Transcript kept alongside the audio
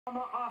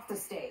Off the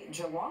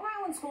stage, Long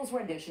Island School's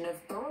rendition of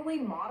thoroughly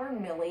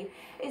Modern Millie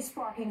is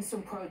sparking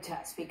some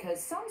protests because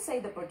some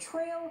say the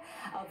portrayal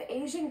of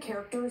Asian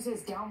characters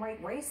is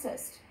downright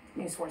racist.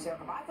 News 4's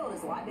Erica Byfield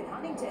is live in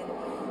Huntington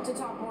to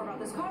talk more about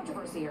this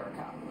controversy,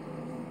 Erica.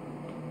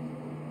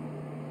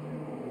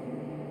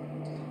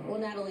 Well,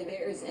 Natalie,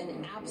 there is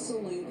an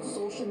absolute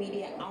social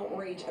media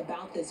outrage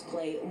about this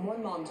play.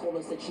 One mom told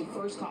us that she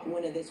first caught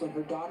wind of this when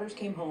her daughters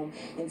came home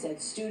and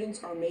said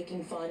students are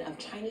making fun of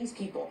Chinese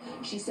people.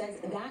 She says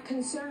that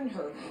concerned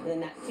her, and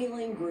then that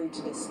feeling grew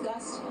to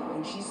disgust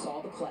when she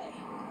saw the play.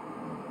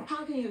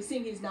 How can you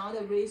think it's not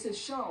a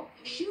racist show?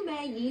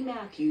 Shumei Yi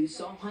Matthews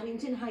saw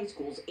Huntington High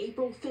School's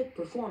April 5th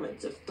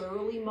performance of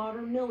Thoroughly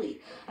Modern Millie,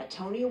 a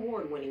Tony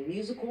Award-winning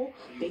musical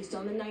based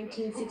on the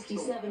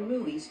 1967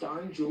 movie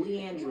starring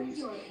Julie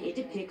Andrews. It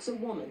depicts a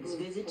woman's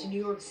visit to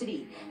New York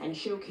City and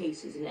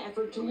showcases an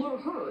effort to lure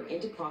her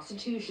into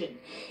prostitution.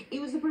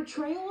 It was the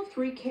portrayal of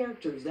three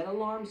characters that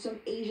alarmed some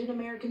Asian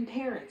American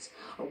parents,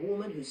 a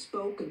woman who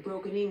spoke in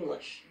broken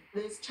English,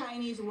 This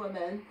Chinese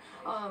woman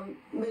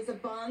with a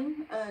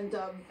bun and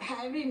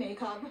heavy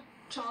makeup,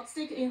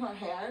 chopstick in her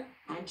hair,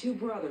 and two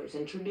brothers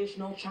in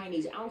traditional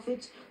Chinese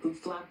outfits who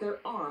flap their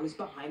arms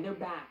behind their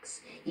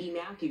backs. E.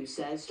 Matthews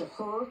says to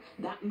her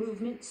that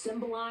movement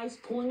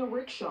symbolized pulling a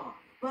rickshaw.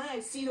 When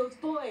I see those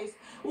boys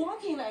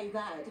walking like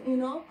that,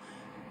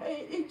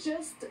 it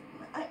just,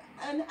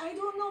 and I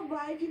don't know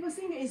why people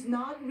think it's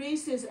not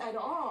racist at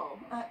all.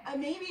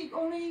 Maybe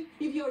only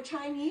if you're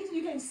Chinese,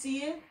 you can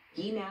see it.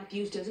 E.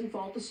 Matthews doesn't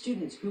fault the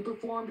students who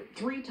performed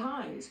 3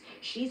 times.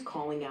 She's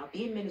calling out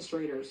the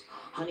administrators.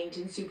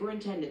 Huntington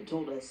Superintendent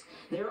told us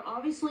there are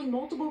obviously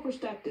multiple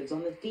perspectives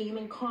on the theme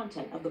and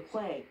content of the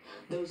play.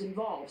 Those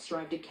involved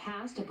strive to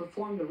cast and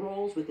perform the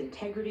roles with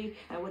integrity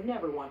and would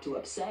never want to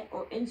upset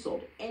or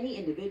insult any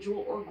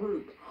individual or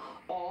group.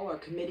 All are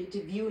committed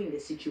to viewing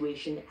this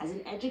situation as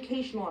an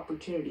educational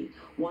opportunity,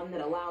 one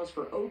that allows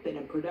for open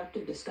and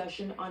productive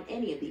discussion on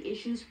any of the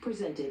issues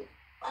presented.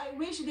 I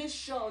wish this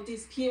show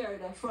disappeared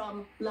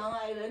from Long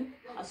Island.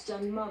 A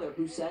stunned mother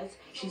who says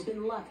she's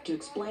been left to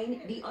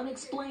explain the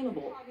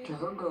unexplainable to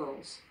her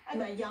girls. And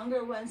my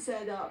younger one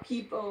said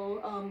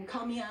people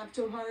coming up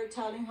to her,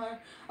 telling her,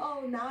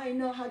 oh, now I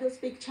know how to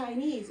speak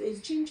Chinese. It's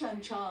Ching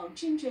Chang Chang,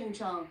 Ching Chang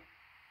Chang.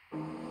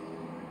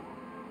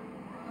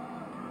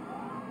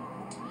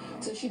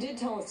 So she did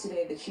tell us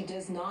today that she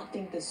does not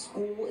think the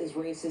school is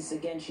racist.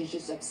 Again, she's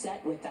just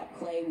upset with that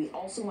play. We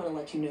also want to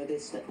let you know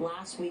this, that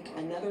last week,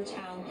 another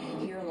town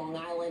here in Long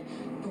Island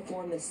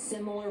performed a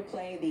similar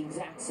play, the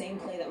exact same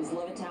play that was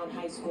Levittown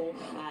High School.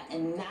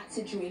 And in that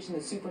situation,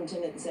 the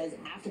superintendent says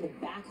after the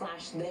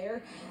backlash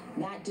there,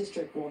 that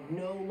district will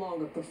no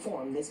longer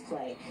perform this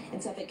play. In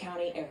Suffolk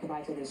County, Erica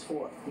Byfield, News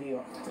 4, New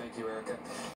York. Thank you, Erica.